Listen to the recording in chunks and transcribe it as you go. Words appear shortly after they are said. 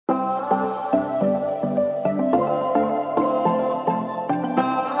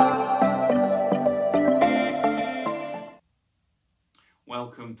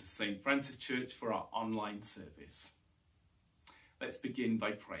to St. Francis Church for our online service. Let's begin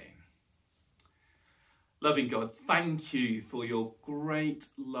by praying. Loving God, thank you for your great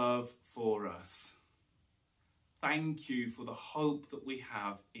love for us. Thank you for the hope that we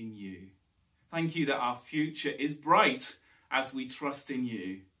have in you. Thank you that our future is bright as we trust in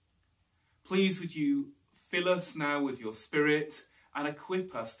you. Please would you fill us now with your Spirit and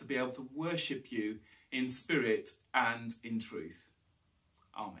equip us to be able to worship you in spirit and in truth.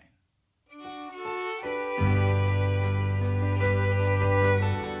 Amen.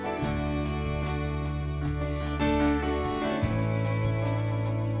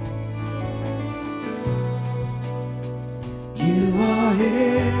 You are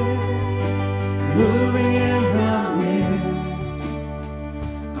here, moving in the midst.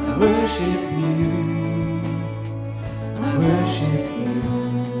 I worship you, I worship you.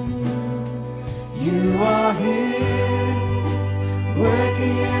 You are here,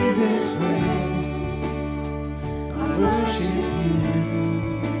 working in this place. I worship you,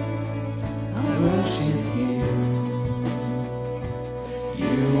 I worship you.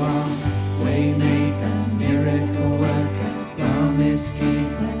 You are waymaker, miracle worker, promise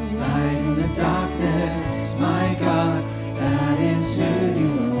keeper, light in the darkness, my God, that is who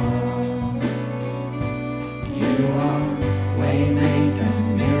you are. You are waymaker,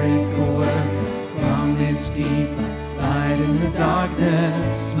 miracle worker, promise keeper, light in the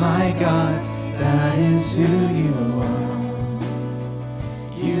darkness, my God, that is who you are.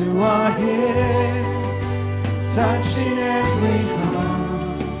 You are here, touching every heart.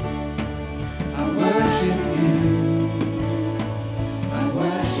 I worship you, I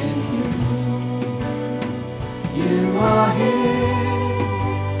worship you. You are here,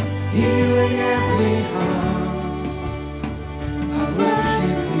 healing every heart. I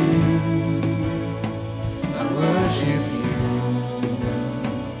worship you, I worship you.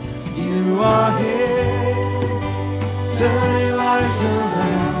 You are here, turning lives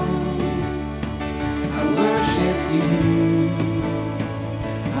around. I worship you,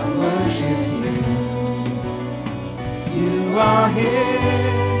 I worship you. You are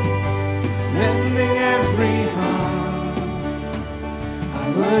here, mending every heart. I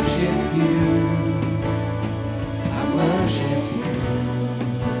worship you, I worship you.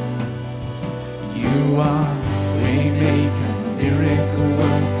 You are waymaker, miracle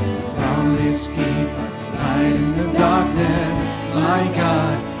worker, promise keeper, light in the darkness, my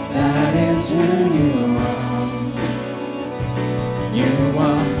God, that is who you are. You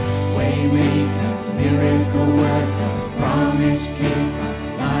are waymaker, miracle worker, promise keeper,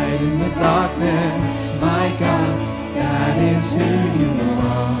 light in the darkness, my God, that is who you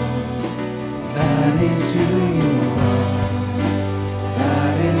are. That is who you are.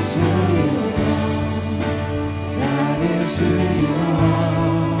 That is who you are. That is who you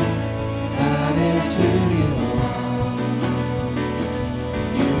are. That is who you are.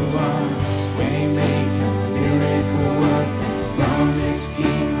 You are waymaker, miracle worker, promise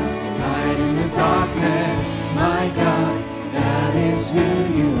keeper, light in the darkness, my God, that is who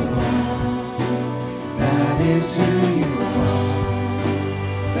you are. That is who you are.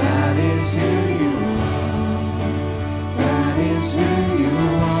 That is who you are. That is who you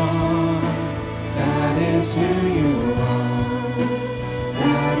are. That is who you are.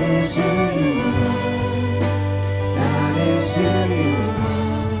 That is who you are. That is who you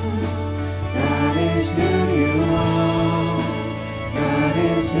are. That is who you are. That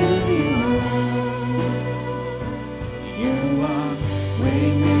is who you are. You are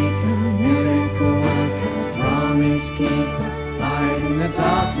waymaker, miracle worker, promise keeper, light in the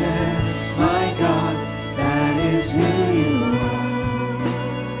darkness, my God, that is who you are.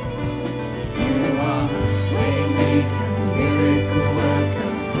 You are waymaker, miracle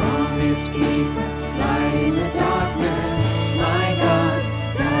worker, promise keeper, light in the darkness, my God,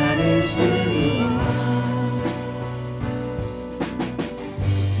 that is who you are.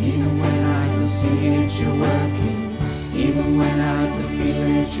 'Cause even when I don't see it, you're working. Even when I don't feel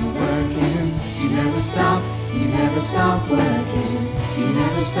it, you're working. You never stop working. You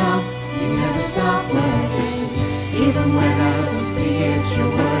never stop working. Even when I don't see it,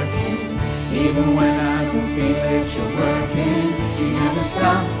 you're working. Even when I don't feel it, you're working. You never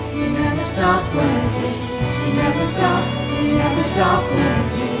stop working. You never stop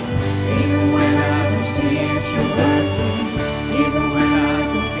working. Even when I don't see it, you're working. Even when I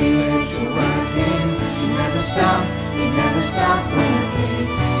don't feel it, you're working. You never stop working. You never stop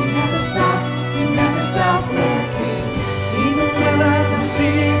working. Even when I don't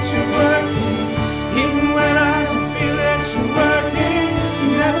see it, you're working. Even when I don't feel it, you're working. You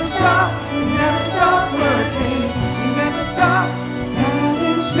never stop working. You never stop. That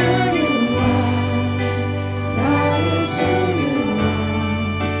is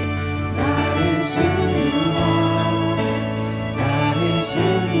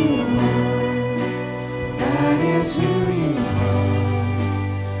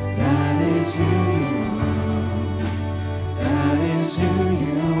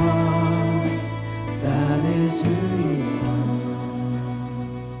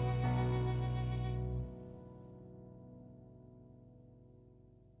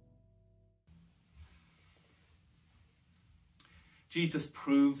Jesus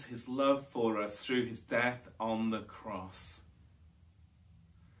proves his love for us through his death on the cross.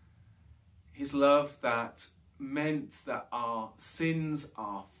 His love that meant that our sins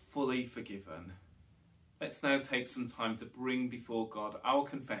are fully forgiven. Let's now take some time to bring before God our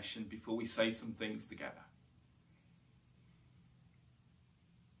confession before we say some things together.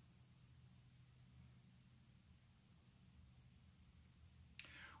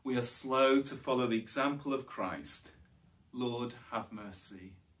 We are slow to follow the example of Christ. Lord, have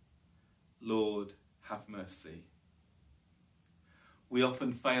mercy. Lord, have mercy. We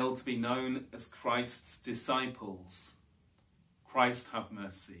often fail to be known as Christ's disciples. Christ, have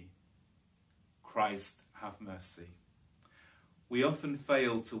mercy. Christ, have mercy. We often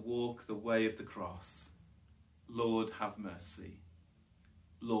fail to walk the way of the cross. Lord, have mercy.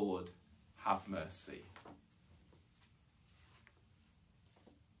 Lord, have mercy.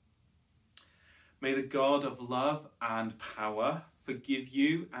 May the God of love and power forgive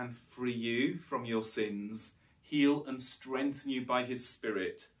you and free you from your sins, heal and strengthen you by his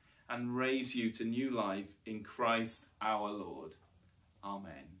Spirit, and raise you to new life in Christ our Lord.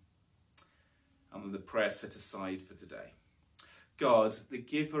 Amen. And the prayer set aside for today. God, the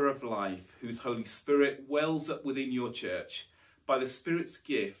giver of life, whose Holy Spirit wells up within your church, by the Spirit's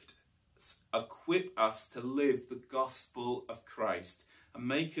gift, equip us to live the gospel of Christ and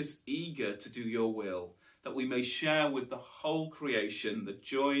make us eager to do your will, that we may share with the whole creation the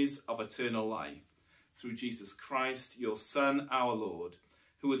joys of eternal life, through Jesus Christ, your Son, our Lord,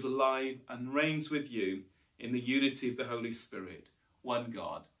 who is alive and reigns with you in the unity of the Holy Spirit, one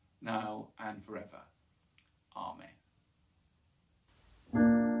God, now and forever. Amen.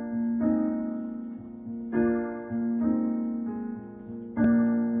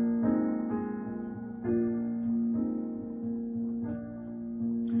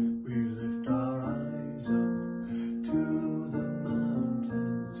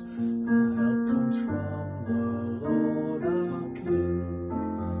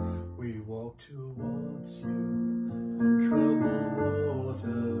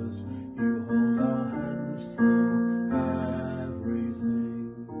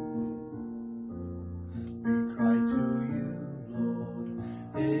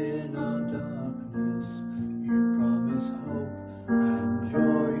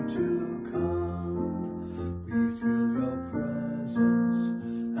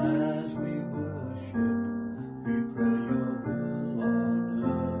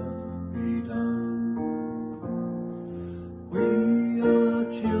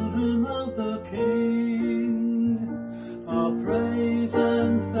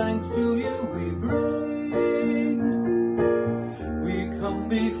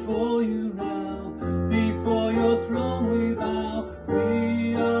 Before you now, before your throne we bow.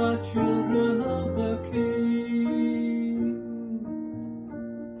 We are children of the King.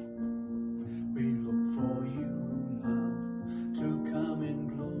 We look for you now to come in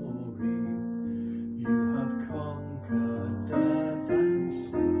glory. You have conquered death and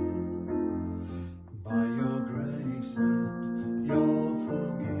sin. By your grace and your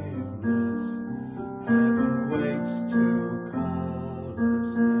forgiveness, heaven waits to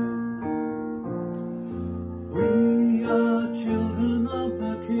we are children of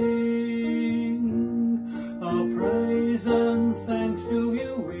the King. Our praise and thanks to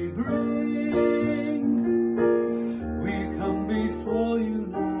you we bring. We come before you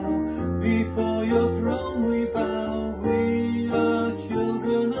now, before your throne we bow. We are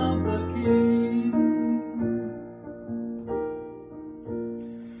children of the King.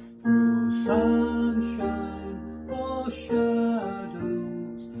 Through sunshine or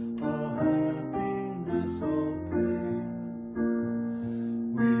shadows, or happiness or pain,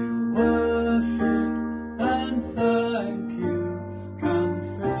 we'll worship and thank you. Come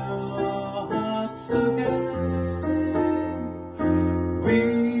fill our hearts again. We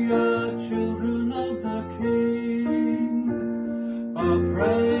are children of the King. Our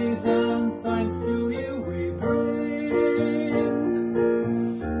praise and thanks to you we bring.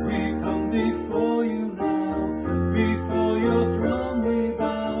 We come before you now, before your throne we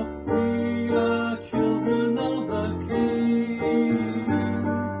bow. We are children of the King.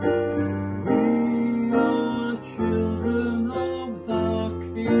 We are children of the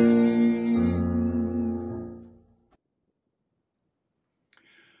King.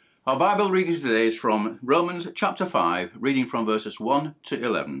 Our Bible reading today is from Romans chapter 5, reading from verses 1 to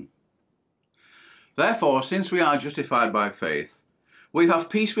 11. Therefore, since we are justified by faith, we have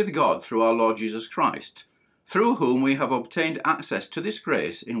peace with God through our Lord Jesus Christ, through whom we have obtained access to this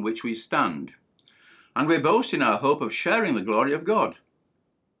grace in which we stand, and we boast in our hope of sharing the glory of God.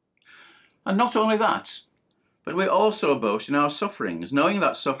 And not only that, But we also boast in our sufferings, knowing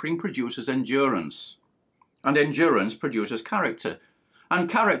that suffering produces endurance, and endurance produces character, and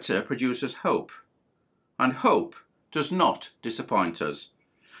character produces hope. And hope does not disappoint us,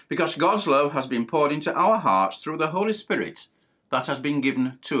 because God's love has been poured into our hearts through the Holy Spirit that has been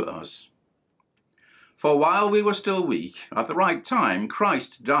given to us. For while we were still weak, at the right time,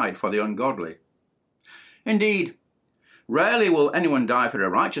 Christ died for the ungodly. Indeed, rarely will anyone die for a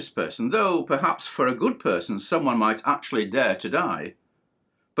righteous person, though perhaps for a good person someone might actually dare to die.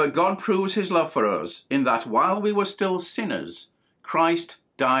 But God proves his love for us in that while we were still sinners, Christ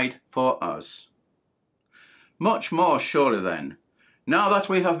died for us. Much more surely then, now that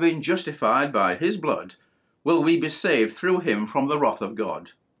we have been justified by his blood, will we be saved through him from the wrath of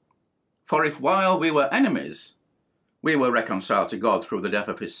God. For if while we were enemies, we were reconciled to God through the death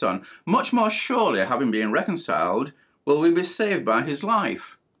of his Son, much more surely, having been reconciled, will we be saved by his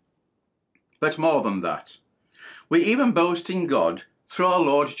life. But more than that, we even boast in God through our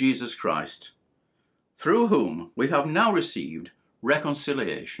Lord Jesus Christ, through whom we have now received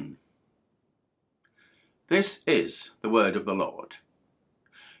reconciliation. This is the word of the Lord.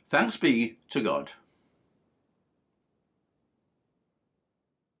 Thanks be to God.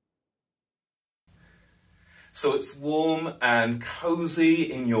 So it's warm and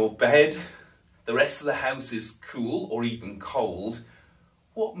cosy in your bed. The rest of the house is cool or even cold.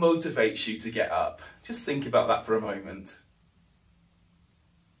 What motivates you to get up? Just think about that for a moment.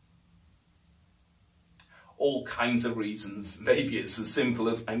 All kinds of reasons. Maybe it's as simple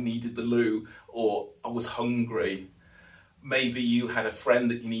as I needed the loo, or I was hungry. Maybe you had a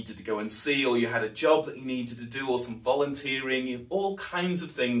friend that you needed to go and see, or you had a job that you needed to do, or some volunteering. All kinds of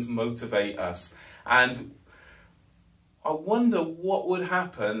things motivate us. And I wonder what would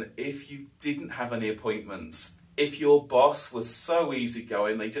happen if you didn't have any appointments. If your boss was so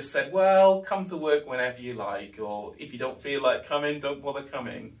easygoing, they just said, well, come to work whenever you like, or if you don't feel like coming, don't bother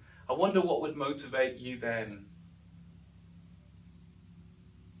coming. I wonder what would motivate you then.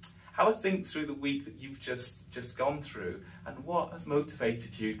 Have a think through the week that you've just gone through, and what has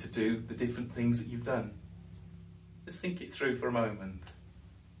motivated you to do the different things that you've done. Just think it through for a moment.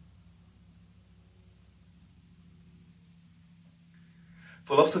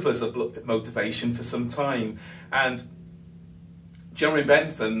 Philosophers have looked at motivation for some time, and Jeremy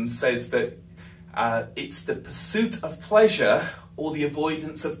Bentham says that it's the pursuit of pleasure or the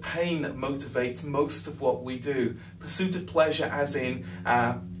avoidance of pain that motivates most of what we do. Pursuit of pleasure as in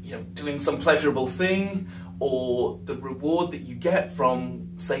doing some pleasurable thing, or the reward that you get from,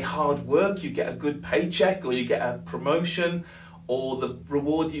 say, hard work. You get a good paycheck, or you get a promotion, or the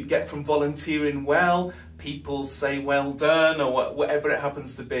reward you get from volunteering well. People say well done, or whatever it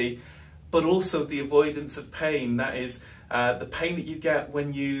happens to be. But also the avoidance of pain, that is the pain that you get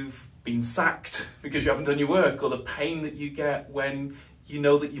when you've been sacked because you haven't done your work, or the pain that you get when you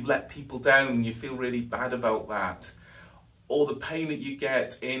know that you've let people down and you feel really bad about that, or the pain that you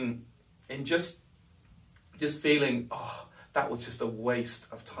get in just feeling, oh, that was just a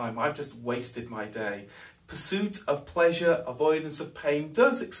waste of time. I've just wasted my day. Pursuit of pleasure, avoidance of pain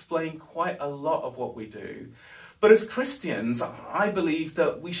does explain quite a lot of what we do. But as Christians, I believe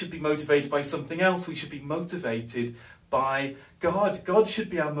that we should be motivated by something else. We should be motivated by God. God should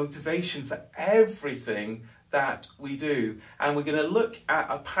be our motivation for everything that we do. And we're going to look at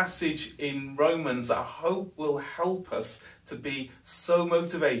a passage in Romans that I hope will help us to be so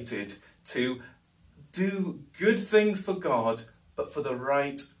motivated to do good things for God, but for the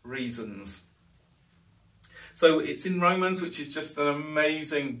right reasons. So it's in Romans, which is just an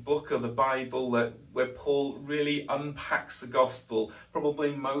amazing book of the Bible where Paul really unpacks the gospel,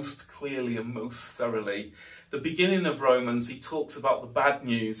 probably most clearly and most thoroughly. The beginning of Romans, he talks about the bad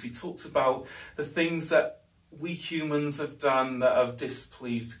news. He talks about the things that we humans have done that have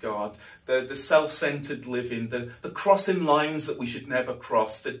displeased God, the self-centered living, the crossing lines that we should never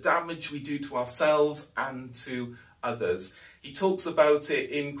cross, the damage we do to ourselves and to others. He talks about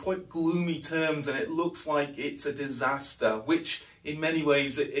it in quite gloomy terms, and it looks like it's a disaster, which in many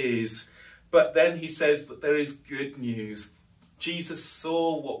ways it is. But then he says that there is good news. Jesus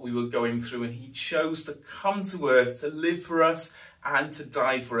saw what we were going through, and he chose to come to earth to live for us and to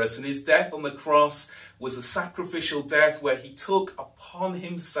die for us. And his death on the cross was a sacrificial death where he took upon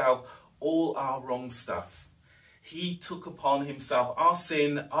himself all our wrong stuff. He took upon himself our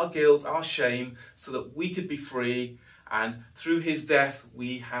sin, our guilt, our shame, so that we could be free. And through his death,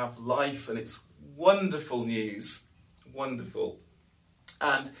 we have life. And it's wonderful news. Wonderful.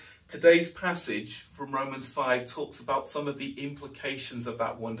 And Today's passage from Romans 5 talks about some of the implications of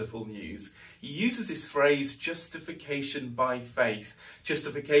that wonderful news. He uses this phrase, justification by faith.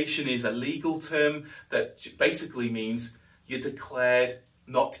 Justification is a legal term that basically means you're declared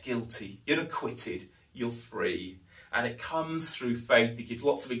not guilty, you're acquitted, you're free. And it comes through faith. He gives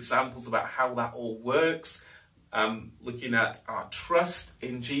lots of examples about how that all works, looking at our trust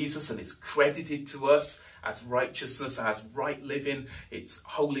in Jesus, and it's credited to us as righteousness, as right living. It's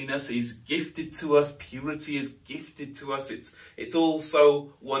holiness is gifted to us, purity is gifted to us. It's all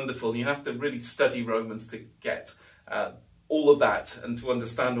so wonderful. You have to really study Romans to get all of that and to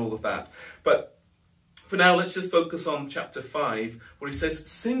understand all of that. But for now, let's just focus on chapter 5, where he says,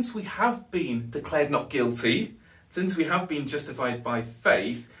 since we have been declared not guilty, since we have been justified by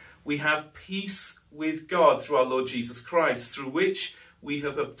faith, we have peace with God through our Lord Jesus Christ, through which we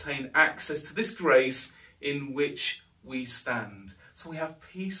have obtained access to this grace in which we stand. So we have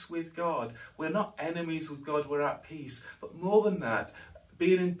peace with God. We're not enemies with God, we're at peace. But more than that,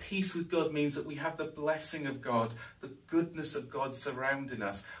 being in peace with God means that we have the blessing of God, the goodness of God surrounding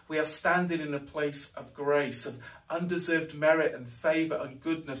us. We are standing in a place of grace, of undeserved merit and favour and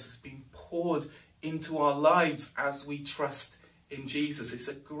goodness has been poured into our lives as we trust in Jesus. It's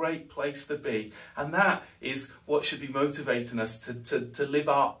a great place to be. And that is what should be motivating us to live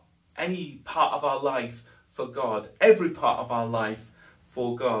any part of our life for God, every part of our life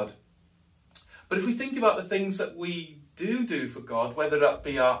for God. But if we think about the things that we do for God, whether that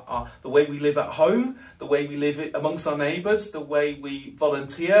be the way we live at home, the way we live amongst our neighbours, the way we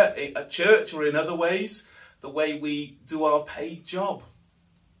volunteer at church or in other ways, the way we do our paid job.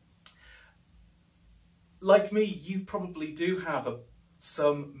 Like me, you probably do have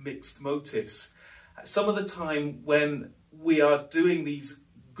some mixed motives. Some of the time when we are doing these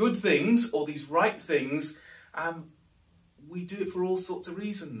good things or these right things, we do it for all sorts of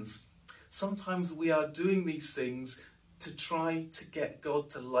reasons. Sometimes we are doing these things to try to get God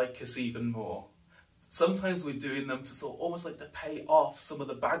to like us even more. Sometimes we're doing them to sort of almost like to pay off some of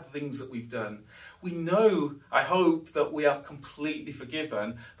the bad things that we've done. We know, I hope, that we are completely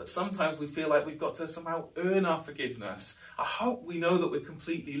forgiven, but sometimes we feel like we've got to somehow earn our forgiveness. I hope we know that we're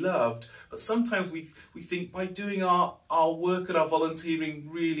completely loved, but sometimes we think by doing our work and our volunteering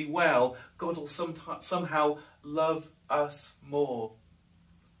really well, God will somehow love us more.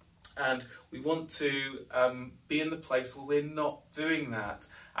 And we want to be in the place where we're not doing that.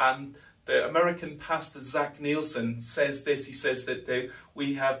 And the American pastor Zach Nielsen says this. He says that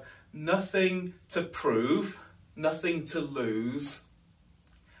we have nothing to prove, nothing to lose,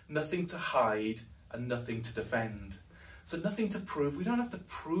 nothing to hide, and nothing to defend. So nothing to prove. We don't have to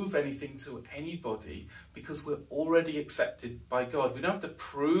prove anything to anybody because we're already accepted by God. We don't have to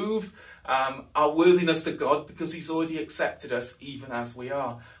prove our worthiness to God because he's already accepted us even as we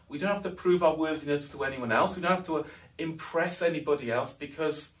are. We don't have to prove our worthiness to anyone else. We don't have to impress anybody else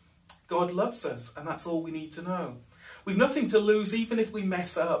because God loves us, and that's all we need to know. We've nothing to lose even if we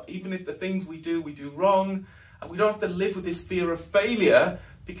mess up, even if the things we do wrong, and we don't have to live with this fear of failure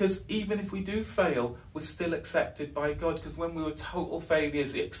because even if we do fail, we're still accepted by God, because when we were total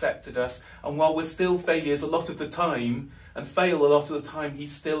failures, he accepted us, and while we're still failures a lot of the time and fail a lot of the time, he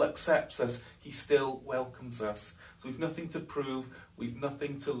still accepts us, he still welcomes us. So we've nothing to prove, we've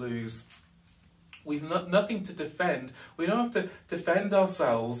nothing to lose. We've nothing to defend. We don't have to defend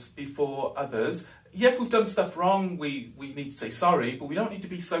ourselves before others. Yeah, if we've done stuff wrong, we need to say sorry, but we don't need to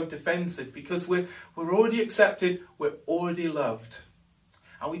be so defensive because we're already accepted, we're already loved.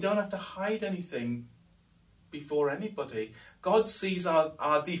 And we don't have to hide anything before anybody. God sees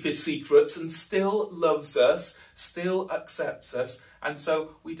our deepest secrets and still loves us, still accepts us, and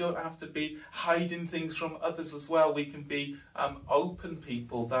so we don't have to be hiding things from others as well. We can be open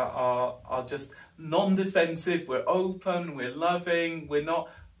people that are just non-defensive. We're open, we're loving, we're not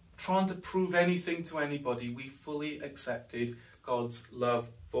trying to prove anything to anybody. We fully accepted God's love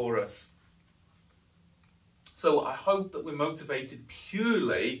for us. So I hope that we're motivated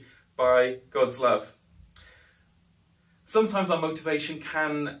purely by God's love. Sometimes our motivation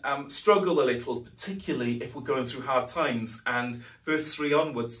can struggle a little, particularly if we're going through hard times. And verse 3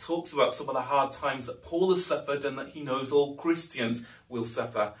 onwards talks about some of the hard times that Paul has suffered and that he knows all Christians will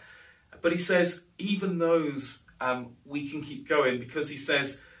suffer. But he says even those we can keep going, because he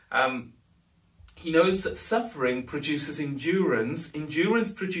says he knows that suffering produces endurance,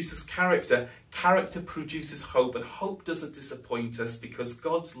 endurance produces character, character produces hope, and hope doesn't disappoint us because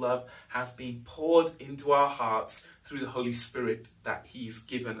God's love has been poured into our hearts through the Holy Spirit that he's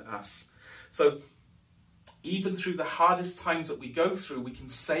given us. So even through the hardest times that we go through, we can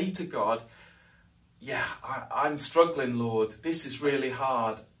say to God, yeah, I'm struggling, Lord. This is really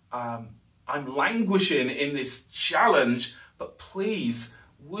hard. I'm languishing in this challenge, but please,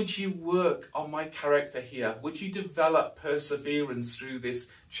 would you work on my character here? Would you develop perseverance through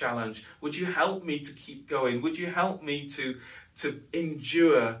this challenge? Would you help me to keep going? Would you help me to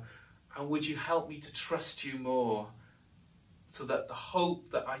endure? And would you help me to trust you more, so that the hope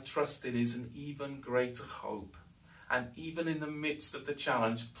that I trust in is an even greater hope? And even in the midst of the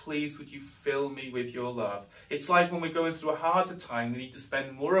challenge, please would you fill me with your love. It's like when we're going through a harder time, we need to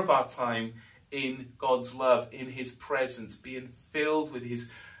spend more of our time in God's love, in his presence, being filled with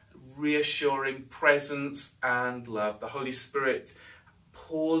his reassuring presence and love. The Holy Spirit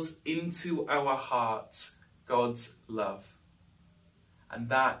pours into our hearts God's love. And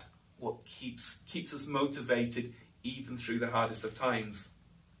that what keeps us motivated even through the hardest of times.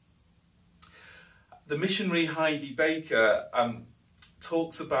 The missionary Heidi Baker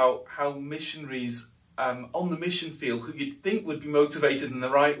talks about how missionaries on the mission field, who you'd think would be motivated in the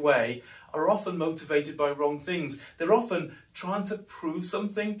right way, are often motivated by wrong things. They're often trying to prove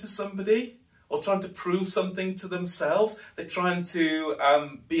something to somebody, or trying to prove something to themselves. They're trying to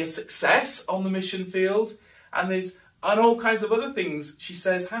be a success on the mission field, and all kinds of other things, she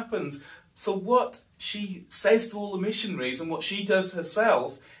says, happens. So what she says to all the missionaries, and what she does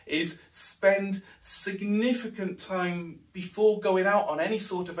herself, is spend significant time before going out on any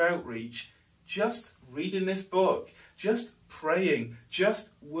sort of outreach just reading this book, just praying,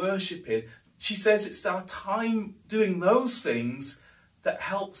 just worshipping. She says it's our time doing those things that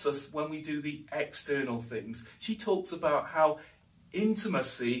helps us when we do the external things. She talks about how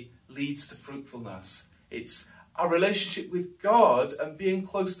intimacy leads to fruitfulness. It's our relationship with God and being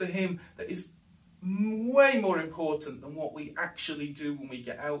close to him that is way more important than what we actually do when we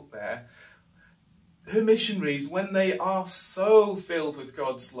get out there. Her missionaries, when they are so filled with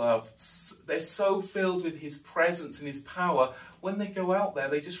God's love, they're so filled with his presence and his power, when they go out there,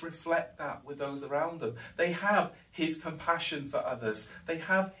 they just reflect that with those around them. They have his compassion for others. They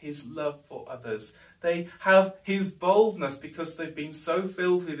have his love for others. They have his boldness because they've been so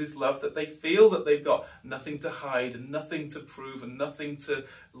filled with his love that they feel that they've got nothing to hide and nothing to prove and nothing to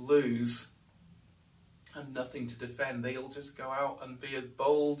lose and nothing to defend. They'll just go out and be as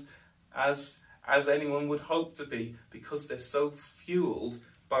bold as anyone would hope to be, because they're so fueled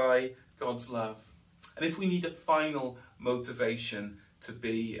by God's love. And if we need a final motivation to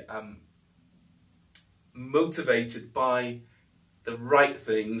be motivated by the right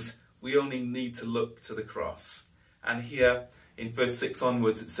things, we only need to look to the cross. And here in verse 6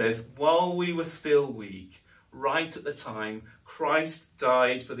 onwards it says, "While we were still weak, right at the time, Christ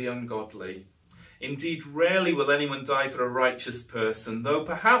died for the ungodly. Indeed, rarely will anyone die for a righteous person, though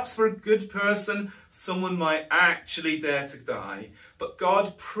perhaps for a good person someone might actually dare to die. But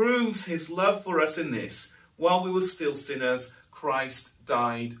God proves his love for us in this: while we were still sinners, Christ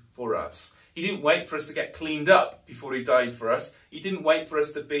died for us." He didn't wait for us to get cleaned up before he died for us. He didn't wait for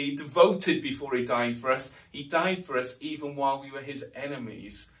us to be devoted before he died for us. He died for us even while we were his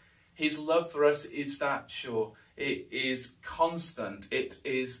enemies. His love for us is that sure. It is constant. It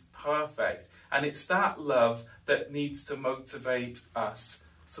is perfect. And it's that love that needs to motivate us,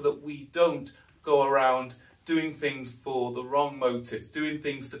 so that we don't go around doing things for the wrong motives, doing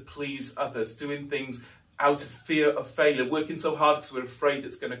things to please others, doing things out of fear of failure, working so hard because we're afraid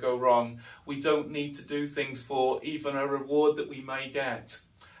it's going to go wrong. We don't need to do things for even a reward that we may get.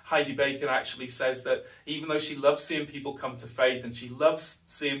 Heidi Baker actually says that even though she loves seeing people come to faith and she loves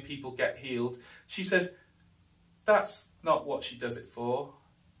seeing people get healed, she says that's not what she does it for.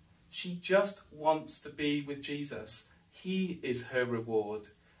 She just wants to be with Jesus. He is her reward.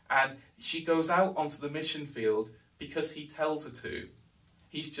 And she goes out onto the mission field because he tells her to.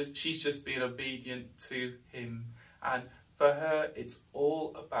 She's just being obedient to him. And for her, it's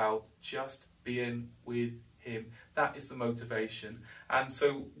all about just being with him. That is the motivation. And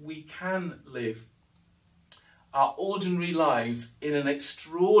so we can live our ordinary lives in an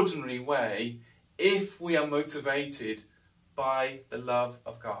extraordinary way if we are motivated by the love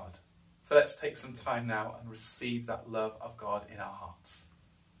of God. So let's take some time now and receive that love of God in our hearts.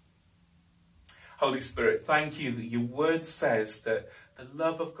 Holy Spirit, thank you that your word says that the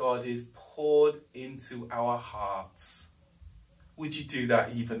love of God is poured into our hearts. Would you do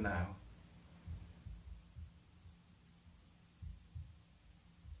that even now?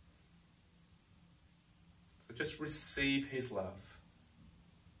 So just receive his love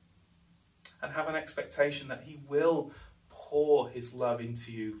and have an expectation that he will pour his love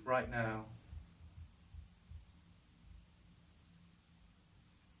into you right now.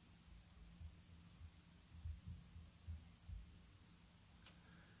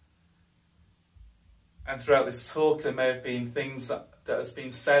 And throughout this talk, there may have been things that that has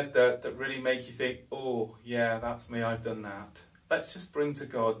been said that really make you think, oh yeah, that's me, I've done that. Let's just bring to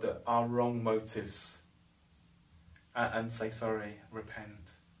God our wrong motives and say sorry,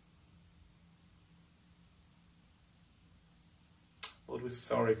 repent. Lord, we're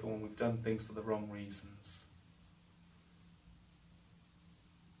sorry for when we've done things for the wrong reasons.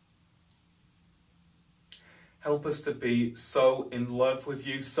 Help us to be so in love with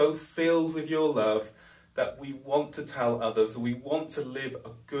you, so filled with your love, that we want to tell others, we want to live a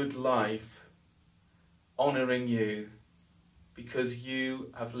good life honouring you, because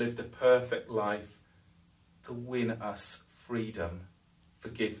you have lived a perfect life to win us freedom,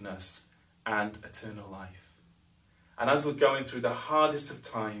 forgiveness, and eternal life. And as we're going through the hardest of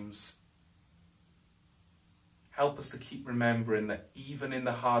times, help us to keep remembering that even in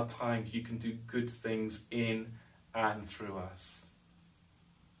the hard times, you can do good things in and through us.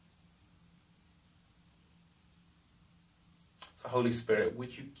 So Holy Spirit,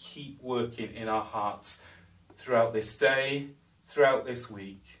 would you keep working in our hearts throughout this day, throughout this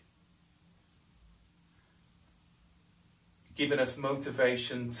week, giving us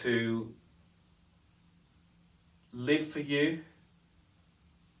motivation to live for you,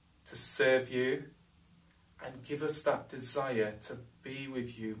 to serve you, and give us that desire to be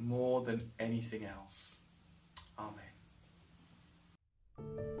with you more than anything else. Amen.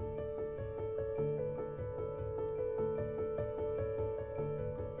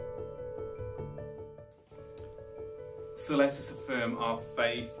 So let us affirm our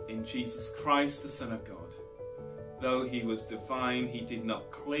faith in Jesus Christ, the Son of God. Though he was divine, he did not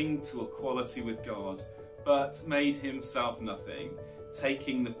cling to equality with God, but made himself nothing,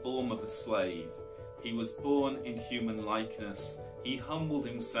 taking the form of a slave. He was born in human likeness. He humbled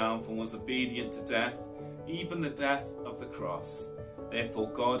himself and was obedient to death, even the death of the cross. Therefore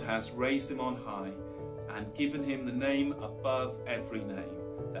God has raised him on high and given him the name above every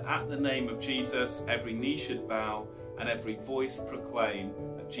name, that at the name of Jesus every knee should bow and every voice proclaim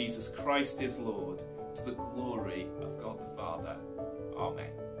that Jesus Christ is Lord, to the glory of God the Father.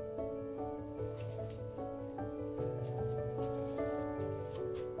 Amen.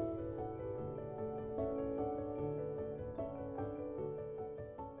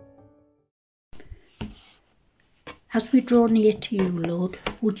 As we draw near to you, Lord,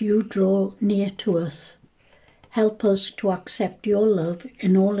 would you draw near to us? Help us to accept your love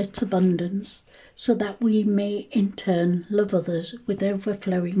in all its abundance, so that we may in turn love others with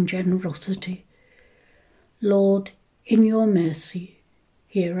overflowing generosity. Lord, in your mercy,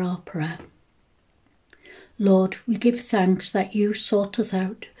 hear our prayer. Lord, we give thanks that you sought us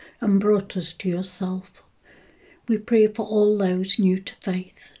out and brought us to yourself. We pray for all those new to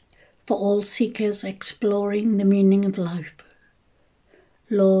faith, for all seekers exploring the meaning of life.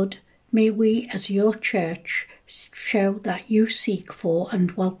 Lord, may we as your church show that you seek for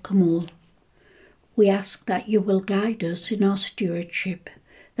and welcome all. We ask that you will guide us in our stewardship,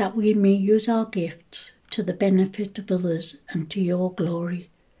 that we may use our gifts to the benefit of others and to your glory.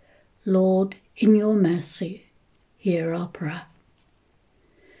 Lord, in your mercy, hear our prayer.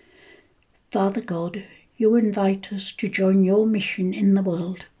 Father God, you invite us to join your mission in the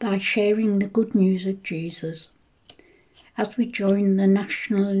world by sharing the good news of Jesus. As we join the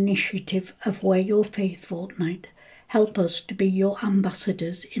national initiative of Wear Your Faith Fortnight, help us to be your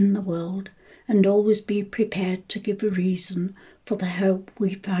ambassadors in the world and always be prepared to give a reason for the hope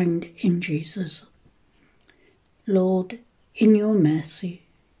we find in Jesus. Lord, in your mercy,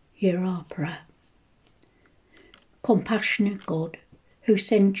 hear our prayer. Compassionate God, who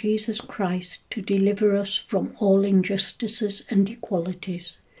sent Jesus Christ to deliver us from all injustices and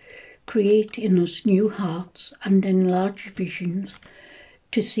inequalities, create in us new hearts and enlarged visions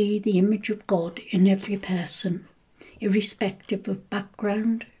to see the image of God in every person, irrespective of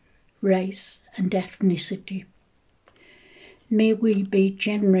background, race and ethnicity. May we be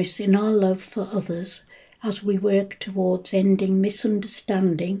generous in our love for others as we work towards ending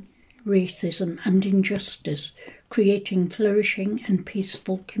misunderstanding, racism and injustice, creating flourishing and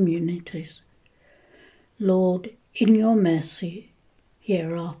peaceful communities. Lord, in your mercy,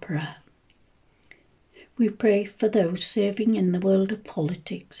 hear our prayer. We pray for those serving in the world of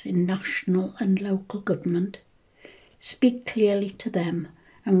politics, in national and local government. Speak clearly to them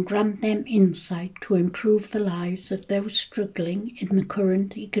and grant them insight to improve the lives of those struggling in the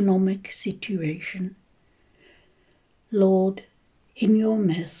current economic situation. Lord, in your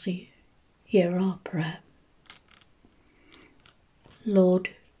mercy, hear our prayer. Lord,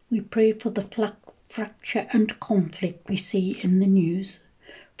 we pray for the fracture and conflict we see in the news,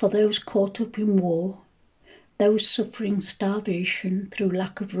 for those caught up in war, those suffering starvation through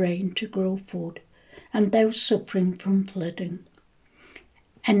lack of rain to grow food, and those suffering from flooding.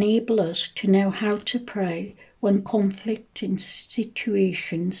 Enable us to know how to pray when conflict and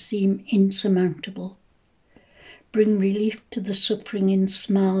situations seem insurmountable. Bring relief to the suffering in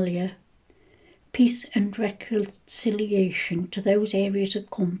Somalia, peace and reconciliation to those areas of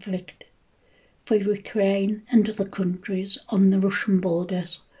conflict, for Ukraine and other countries on the Russian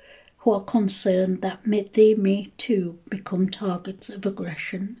borders who are concerned that they may too become targets of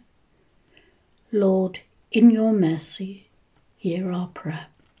aggression. Lord, in your mercy, hear our prayer.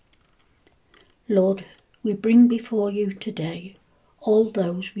 Lord, we bring before you today all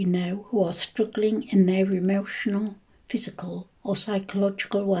those we know who are struggling in their emotional, physical or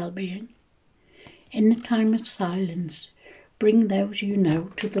psychological well-being. In the time of silence, bring those you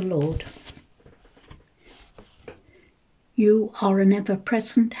know to the Lord. You are an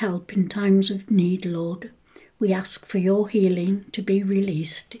ever-present help in times of need, Lord. We ask for your healing to be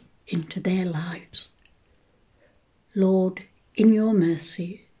released into their lives. Lord, in your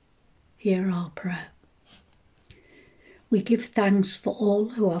mercy, hear our prayer. We give thanks for all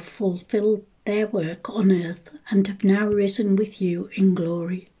who have fulfilled their work on earth and have now risen with you in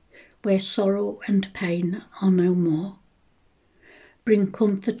glory, where sorrow and pain are no more. Bring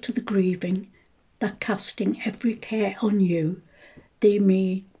comfort to the grieving, that casting every care on you, they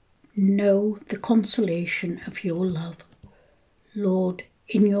may know the consolation of your love. Lord,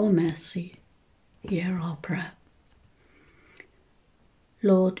 in your mercy, hear our prayer.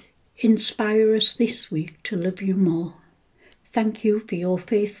 Lord, inspire us this week to love you more. Thank you for your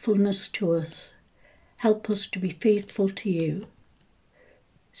faithfulness to us. Help us to be faithful to you.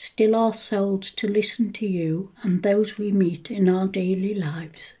 Still our souls to listen to you and those we meet in our daily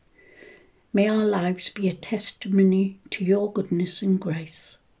lives. May our lives be a testimony to your goodness and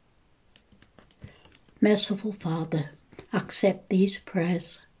grace. Merciful Father, accept these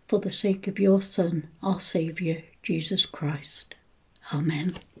prayers for the sake of your Son, our Saviour, Jesus Christ.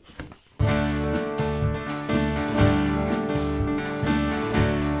 Amen.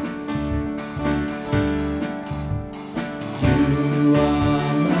 You are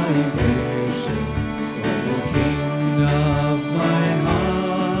my vision, the King of my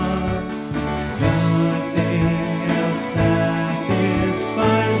heart. Nothing else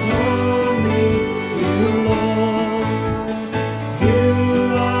satisfies, only you, Lord. You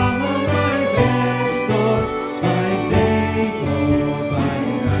are my best thought, by day or by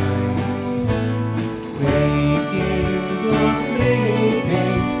night.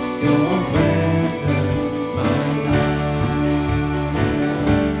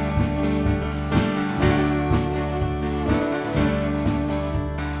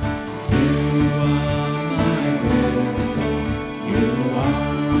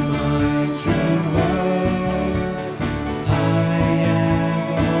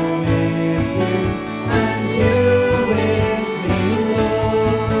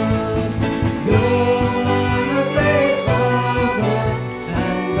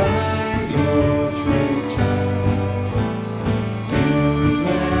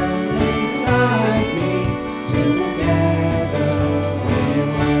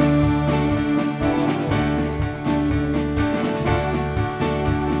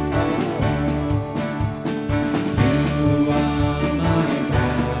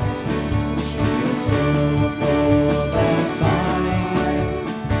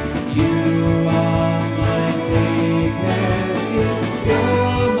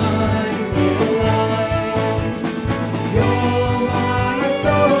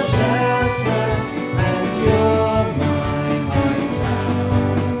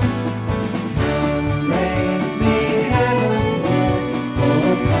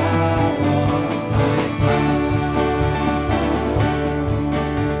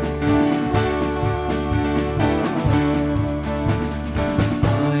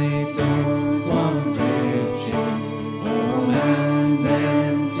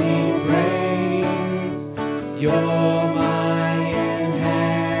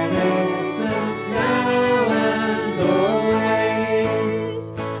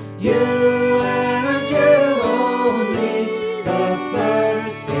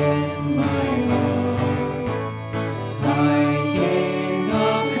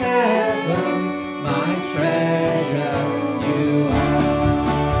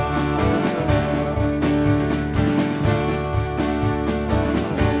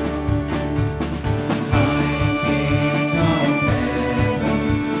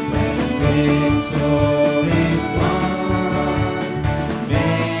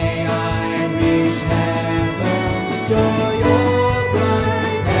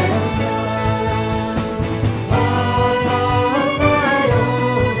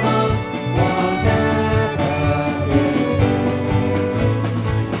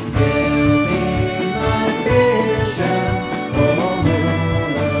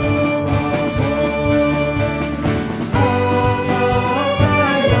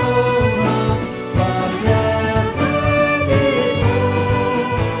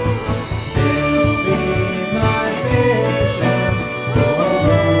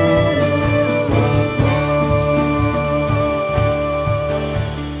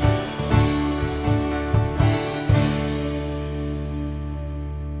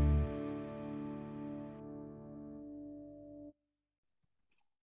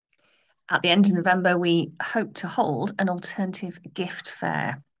 At the end of November, we hope to hold an alternative gift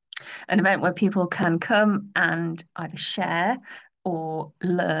fair, an event where people can come and either share or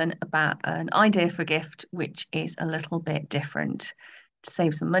learn about an idea for a gift which is a little bit different, to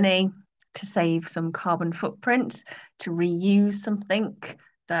save some money, to save some carbon footprint, to reuse something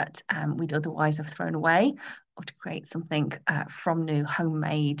that we'd otherwise have thrown away, or to create something from new,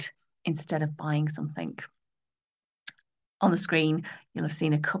 homemade, instead of buying something. On the screen, you'll have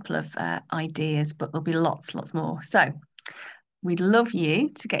seen a couple of ideas, but there'll be lots more. So we'd love you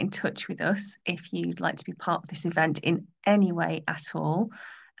to get in touch with us if you'd like to be part of this event in any way at all,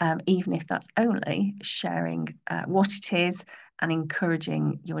 even if that's only sharing what it is and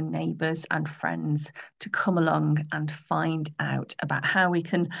encouraging your neighbours and friends to come along and find out about how we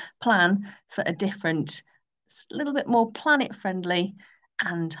can plan for a different, little bit more planet-friendly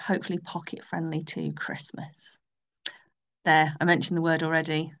and hopefully pocket-friendly to Christmas. There, I mentioned the word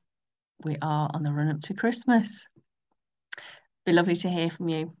already. We are on the run-up to Christmas. Be lovely to hear from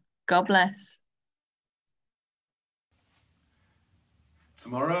you. God bless.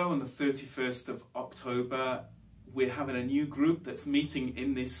 Tomorrow on the 31st of October, we're having a new group that's meeting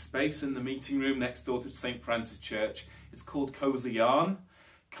in this space in the meeting room next door to St. Francis Church. It's called Cozy Yarn.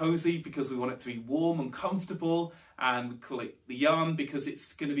 Cozy because we want it to be warm and comfortable, and we call it the Yarn because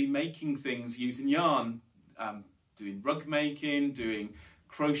it's going to be making things using yarn, doing rug making, doing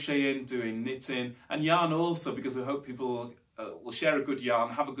crocheting, doing knitting, and yarn also because we hope people will share a good yarn,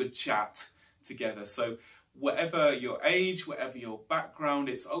 have a good chat together. So whatever your age, whatever your background,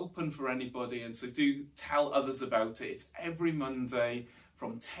 it's open for anybody, and so do tell others about it. It's every Monday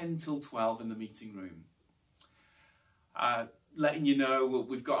from 10 till 12 in the meeting room. Letting you know,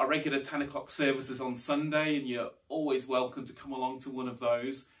 we've got our regular 10 o'clock services on Sunday, and you're always welcome to come along to one of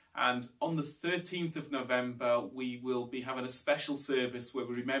those. And on the 13th of November, we will be having a special service where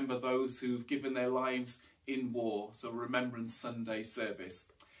we remember those who've given their lives in war, so Remembrance Sunday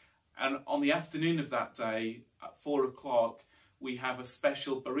service. And on the afternoon of that day, at 4 o'clock, we have a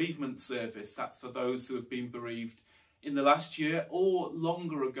special bereavement service. That's for those who have been bereaved in the last year or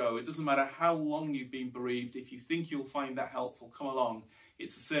longer ago. It doesn't matter how long you've been bereaved. If you think you'll find that helpful, come along.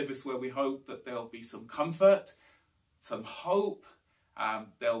 It's a service where we hope that there'll be some comfort, some hope.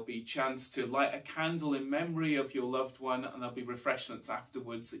 There'll be a chance to light a candle in memory of your loved one, and there'll be refreshments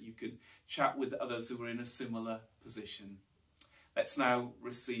afterwards that you can chat with others who are in a similar position. Let's now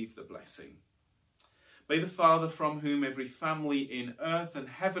receive the blessing. May the Father, from whom every family in earth and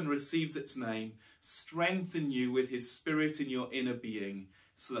heaven receives its name, strengthen you with his Spirit in your inner being,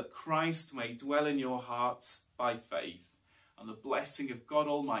 so that Christ may dwell in your hearts by faith. And the blessing of God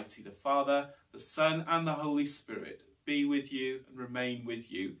Almighty, the Father, the Son, and the Holy Spirit be with you and remain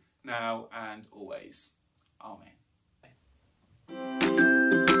with you now and always. Amen.